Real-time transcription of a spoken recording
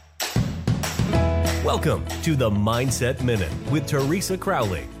Welcome to the Mindset Minute with Teresa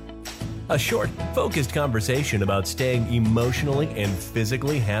Crowley. A short, focused conversation about staying emotionally and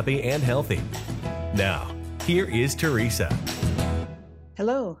physically happy and healthy. Now, here is Teresa.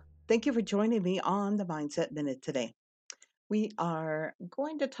 Hello. Thank you for joining me on the Mindset Minute today. We are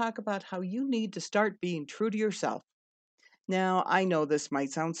going to talk about how you need to start being true to yourself. Now, I know this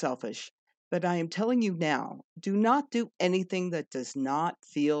might sound selfish, but I am telling you now, do not do anything that does not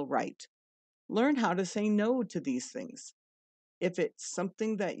feel right. Learn how to say no to these things. If it's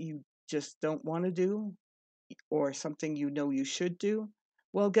something that you just don't want to do or something you know you should do,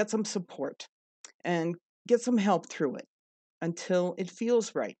 well, get some support and get some help through it until it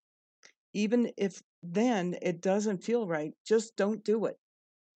feels right. Even if then it doesn't feel right, just don't do it.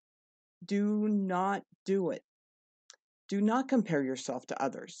 Do not do it. Do not compare yourself to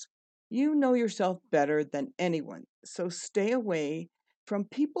others. You know yourself better than anyone, so stay away from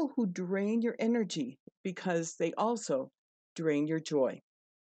people who drain your energy because they also drain your joy.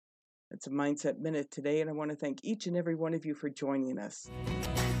 That's a Mindset Minute today, and I want to thank each and every one of you for joining us.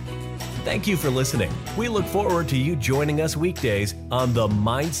 Thank you for listening. We look forward to you joining us weekdays on the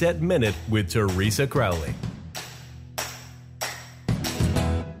Mindset Minute with Teresa Crowley.